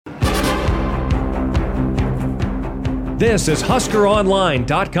This is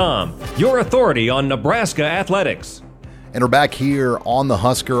HuskerOnline.com, your authority on Nebraska athletics. And we're back here on the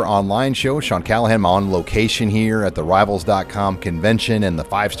Husker Online Show. Sean Callahan, I'm on location here at the Rivals.com convention and the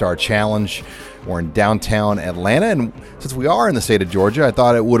 5-Star Challenge. We're in downtown Atlanta, and since we are in the state of Georgia, I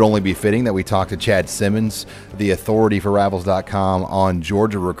thought it would only be fitting that we talk to Chad Simmons, the authority for Rivals.com on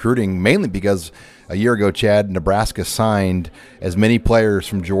Georgia recruiting, mainly because a year ago, Chad, Nebraska signed as many players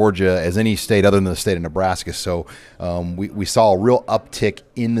from Georgia as any state other than the state of Nebraska. So we saw a real uptick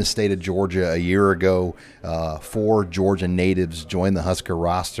in the state of Georgia a year ago. 4 Georgia natives joined the Husker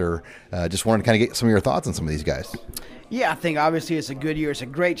roster. Just wanted to kind of get some of your thoughts on some of these guys. Yeah, I think obviously it's a good year. It's a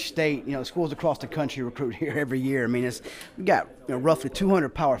great state. You know, schools across the country recruit here every year. I mean, we got roughly 200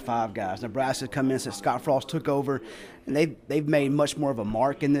 Power 5 guys. Nebraska's come in since Scott Frost took over, and they've made much more of a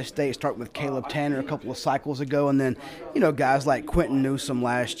mark in this state, starting with Caleb Tanner a couple of cycles ago, and then, guys like Quentin Newsome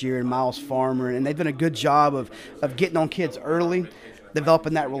last year and Miles Farmer, and they've done a good job of getting on kids early,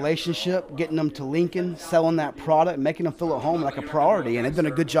 developing that relationship, getting them to Lincoln, selling that product, making them feel at home like a priority. And they've done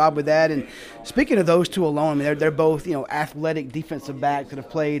a good job with that. And speaking of those two alone, I mean, they're both, athletic defensive backs that have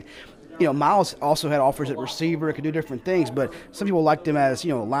played. Miles also had offers at receiver, could do different things, but some people liked him as, a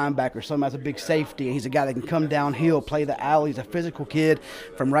linebacker, some as a big safety. And he's a guy that can come downhill, play the alley. He's a physical kid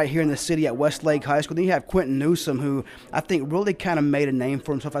from right here in the city at Westlake High School. Then you have Quentin Newsome, who I think really kind of made a name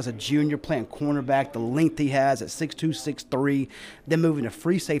for himself as a junior, playing cornerback, the length he has at 6'2", 6'3", then moving to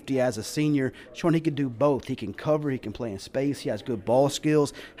free safety as a senior, showing he could do both. He can cover, he can play in space, he has good ball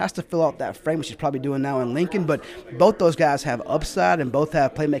skills, has to fill out that frame, which he's probably doing now in Lincoln, but both those guys have upside and both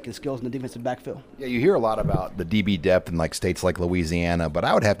have playmaking skills in the defensive backfield. Yeah, you hear a lot about the DB depth in states like Louisiana, but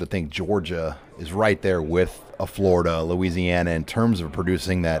I would have to think Georgia is right there with a Florida, Louisiana in terms of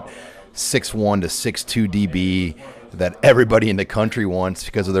producing that 6'1" to 6'2" DB that everybody in the country wants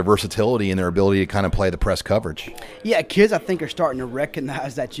because of their versatility and their ability to kind of play the press coverage. Yeah, kids I think are starting to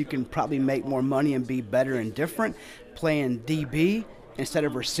recognize that you can probably make more money and be better and different playing DB instead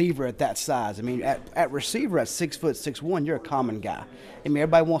of receiver at that size. I mean, at receiver at 6', 6'1", you're a common guy. I mean,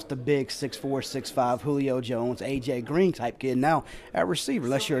 everybody wants the big 6'4", 6'5", Julio Jones, A.J. Green type kid. Now, at receiver,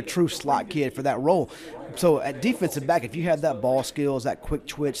 unless you're a true slot kid for that role. So at defensive back, if you have that ball skills, that quick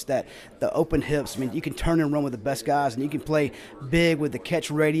twitch, the open hips, I mean, you can turn and run with the best guys, and you can play big with the catch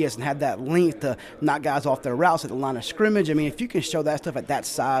radius and have that length to knock guys off their routes at the line of scrimmage. I mean, if you can show that stuff at that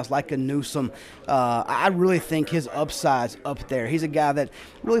size, like a Newsome, I really think his upside's up there. He's a guy that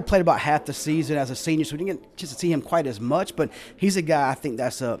really played about half the season as a senior, so we didn't get just to see him quite as much, but he's a guy I think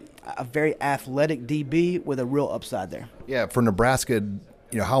that's a very athletic DB with a real upside there. Yeah, for Nebraska,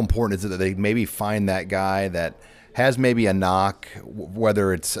 how important is it that they maybe find that guy that has maybe a knock,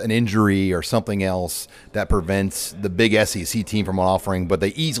 whether it's an injury or something else that prevents the big SEC team from offering, but they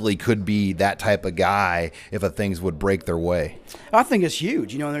easily could be that type of guy if things would break their way? I think it's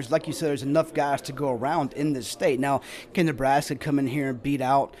huge. And there's, like you said, there's enough guys to go around in this state. Now, can Nebraska come in here and beat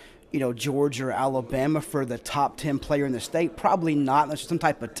out Georgia or Alabama for the top 10 player in the state? Probably not. There's some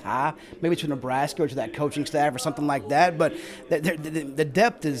type of tie, maybe to Nebraska or to that coaching staff or something like that. But the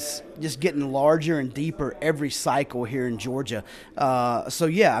depth is just getting larger and deeper every cycle here in Georgia. So,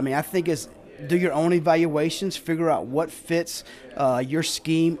 yeah, I mean, I think it's do your own evaluations, figure out what fits your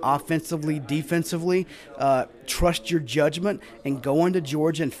scheme offensively, defensively, trust your judgment, and go into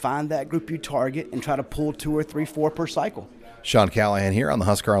Georgia and find that group you target and try to pull 2 or 3, 4 per cycle. Sean Callahan here on the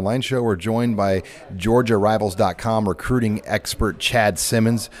Husker Online Show. We're joined by GeorgiaRivals.com recruiting expert Chad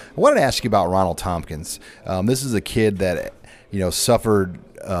Simmons. I wanted to ask you about Ronald Tompkins. This is a kid that suffered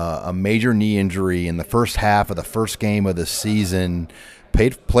a major knee injury in the first half of the first game of the season.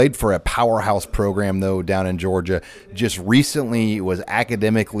 Played for a powerhouse program, though, down in Georgia. Just recently was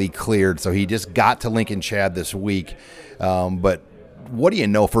academically cleared, so he just got to Lincoln, Chad, this week. But what do you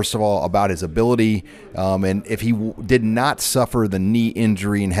know, first of all, about his ability? And if he did not suffer the knee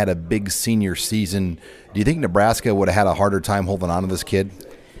injury and had a big senior season, do you think Nebraska would have had a harder time holding on to this kid?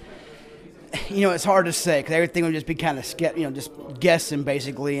 It's hard to say because everything would just be kind of just guessing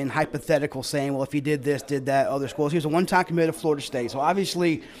basically and hypothetical, saying, well, if he did this, did that, other schools. He was a one-time committed to Florida State, so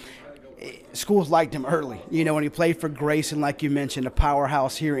obviously schools liked him early. When he played for Grayson, like you mentioned, a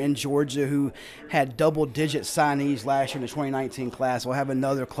powerhouse here in Georgia who had double-digit signees last year in the 2019 class. We'll have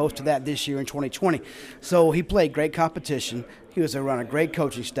another close to that this year in 2020. So he played great competition. He was around a great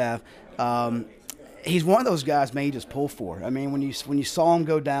coaching staff. He's one of those guys, man, you just pull for. I mean, when you saw him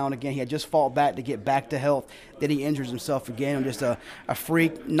go down again, he had just fought back to get back to health. Then he injures himself again on just a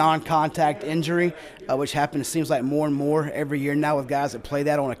freak non-contact injury, which happens, it seems like more and more every year now with guys that play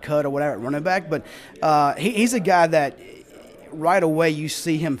that on a cut or whatever at running back. But he's a guy that right away you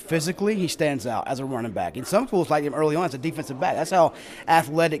see him physically, he stands out as a running back. In some schools like him early on as a defensive back. That's how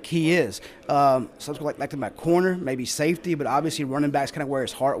athletic he is. Some schools like him at corner, maybe safety, but obviously running back's kind of where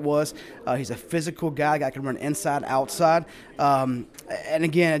his heart was. He's a physical guy can run inside, outside. And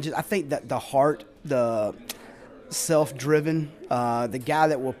again, I think that the heart, the self-driven, the guy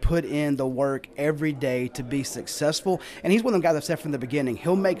that will put in the work every day to be successful. And he's one of the guys I've said from the beginning,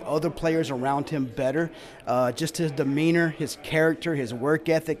 he'll make other players around him better. Just his demeanor, his character, his work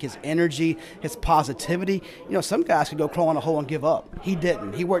ethic, his energy, his positivity. Some guys could go crawl in a hole and give up. He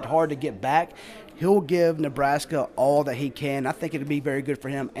didn't. He worked hard to get back. He'll give Nebraska all that he can. I think it'd be very good for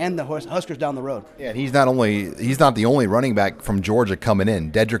him and the Huskers down the road. Yeah, and he's not the only running back from Georgia coming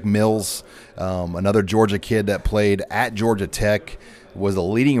in. Dedrick Mills, another Georgia kid that played at Georgia Tech, was a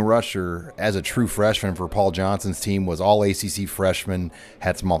leading rusher as a true freshman for Paul Johnson's team, was all ACC freshman,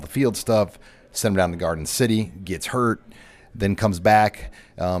 had some off-the-field stuff, sent him down to Garden City, gets hurt, then comes back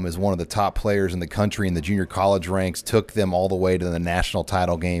as one of the top players in the country in the junior college ranks, took them all the way to the national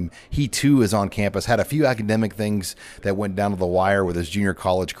title game. He, too, is on campus, had a few academic things that went down to the wire with his junior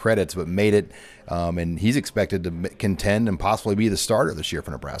college credits, but made it, and he's expected to contend and possibly be the starter this year for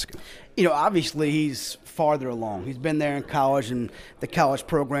Nebraska. Obviously he's farther along. He's been there in college and the college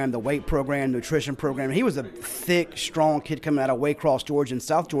program, the weight program, nutrition program. He was a thick, strong kid coming out of Waycross, Georgia, and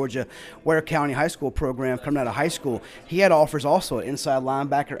South Georgia, Ware County High School program coming out of high school. He had offers also at inside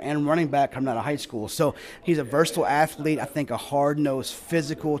linebacker and running back coming out of high school. So he's a versatile athlete, I think a hard-nosed,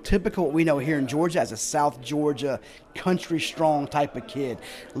 physical, typical what we know here in Georgia as a South Georgia country strong type of kid.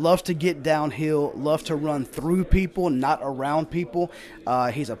 Loves to get downhill, loves to run through people, not around people.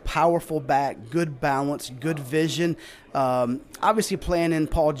 He's a powerful back, good balance, good vision. Obviously playing in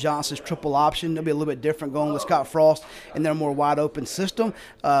Paul Johnson's triple option, it'll be a little bit different going with Scott Frost in their more wide open system.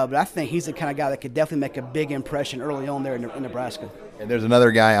 But I think he's the kind of guy that could definitely make a big impression early on there in Nebraska. And there's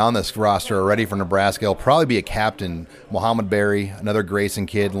another guy on this roster already for Nebraska. He'll probably be a captain, Muhammad Berry, another Grayson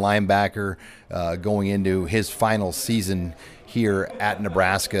kid, linebacker, going into his final season here at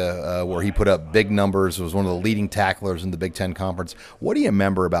Nebraska, where he put up big numbers, was one of the leading tacklers in the Big Ten Conference. What do you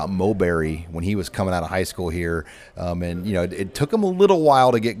remember about Mo Berry when he was coming out of high school here? It took him a little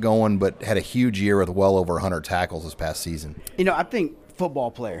while to get going, but had a huge year with well over 100 tackles this past season. I think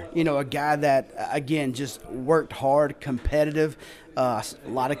football player, a guy that, again, just worked hard, competitive, a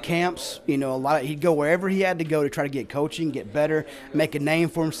lot of camps, he'd go wherever he had to go to try to get coaching, get better, make a name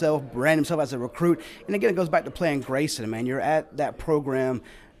for himself, brand himself as a recruit. And again, it goes back to playing Grayson, man. You're at that program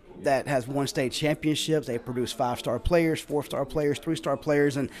that has won state championships. They produce 5-star players, 4-star players, 3-star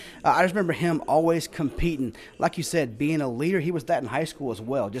players. And I just remember him always competing. Like you said, being a leader, he was that in high school as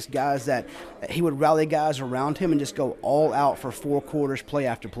well. Just guys that he would rally guys around him and just go all out for 4 quarters, play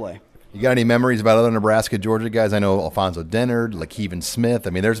after play. You got any memories about other Nebraska, Georgia guys? I know Alfonso Dennard, Lakeven Smith. I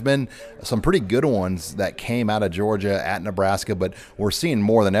mean, there's been some pretty good ones that came out of Georgia at Nebraska, but we're seeing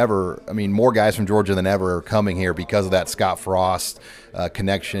more than ever. I mean, more guys from Georgia than ever are coming here because of that Scott Frost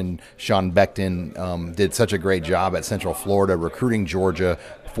connection. Sean Beckton did such a great job at Central Florida recruiting Georgia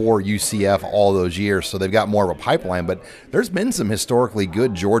for UCF all those years, so they've got more of a pipeline. But there's been some historically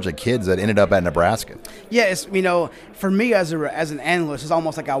good Georgia kids that ended up at Nebraska. Yeah, it's, for me as an analyst, it's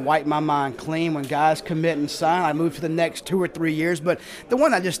almost like I wipe my mind clean when guys commit and sign. I move to the next 2 or 3 years, but the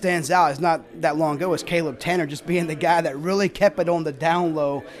one that just stands out is not that long ago is Caleb Tanner, just being the guy that really kept it on the down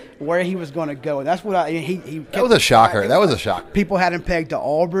low where he was going to go. And that's what that was a shocker. That was a shock. People had him pegged to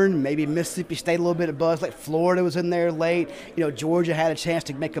Auburn, maybe Mississippi State a little bit of buzz. Like Florida was in there late. Georgia had a chance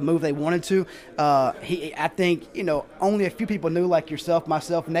to make a move they wanted to. I think only a few people knew, like yourself,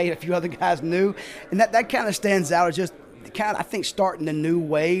 myself, Nate, a few other guys knew, and that kind of stands out as just kind of, I think, starting the new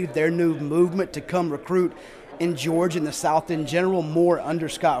wave, their new movement to come recruit in Georgia and the South in general more under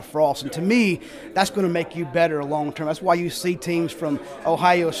Scott Frost. And to me, that's going to make you better long term. That's why you see teams from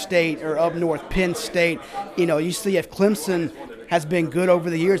Ohio State or up north, Penn State. You see if Clemson has been good over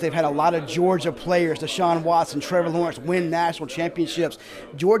the years. They've had a lot of Georgia players, Deshaun Watson, Trevor Lawrence, win national championships.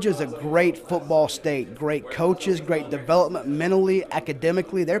 Georgia's a great football state, great coaches, great development mentally,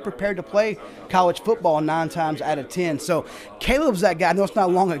 academically. They're prepared to play college football 9 times out of 10. So Caleb's that guy. I know it's not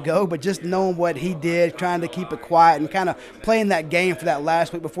long ago, but just knowing what he did, trying to keep it quiet and kind of playing that game for that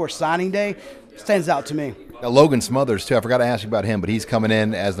last week before signing day stands out to me. Now, Logan Smothers, too. I forgot to ask you about him, but he's coming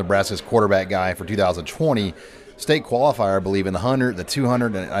in as Nebraska's quarterback guy for 2020. State qualifier, I believe, in the 100, the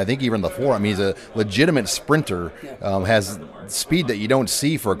 200, and I think even the 4. I mean, he's a legitimate sprinter, has speed that you don't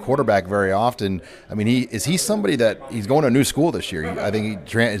see for a quarterback very often. I mean, is he somebody that he's going to a new school this year? I think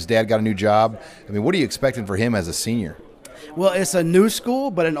his dad got a new job. I mean, what are you expecting for him as a senior? Well, it's a new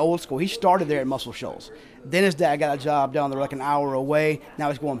school, but an old school. He started there at Muscle Shoals. Then his dad got a job down there like an hour away. Now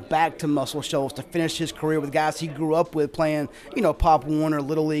he's going back to Muscle Shoals to finish his career with guys he grew up with playing, Pop Warner,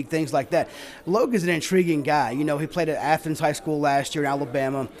 Little League, things like that. Logan's an intriguing guy. He played at Athens High School last year in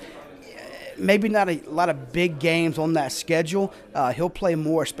Alabama. Maybe not a lot of big games on that schedule. He'll play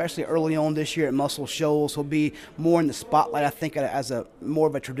more, especially early on this year at Muscle Shoals. He'll be more in the spotlight, I think, as a more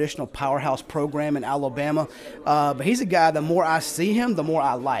of a traditional powerhouse program in Alabama. But he's a guy, the more I see him, the more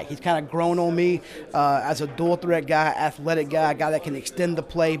I like. He's kind of grown on me as a dual threat guy, athletic guy, a guy that can extend the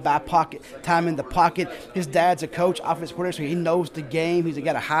play, buy pocket, time in the pocket. His dad's a coach, offensive coordinator, so he knows the game. He's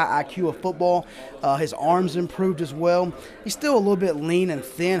got a high IQ of football. His arm's improved as well. He's still a little bit lean and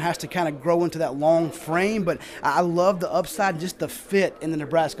thin, has to kind of grow into that long frame, but I love the upside and just the fit in the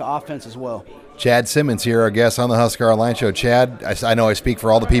Nebraska offense as well. Chad Simmons here, our guest on the Husker Online Show. Chad, I know I speak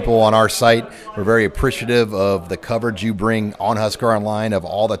for all the people on our site. We're very appreciative of the coverage you bring on Husker Online, of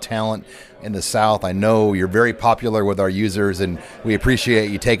all the talent in the South. I know you're very popular with our users, and we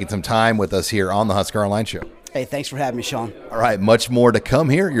appreciate you taking some time with us here on the Husker Online Show. Hey, thanks for having me, Sean. All right, much more to come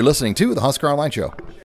here. You're listening to the Husker Online Show.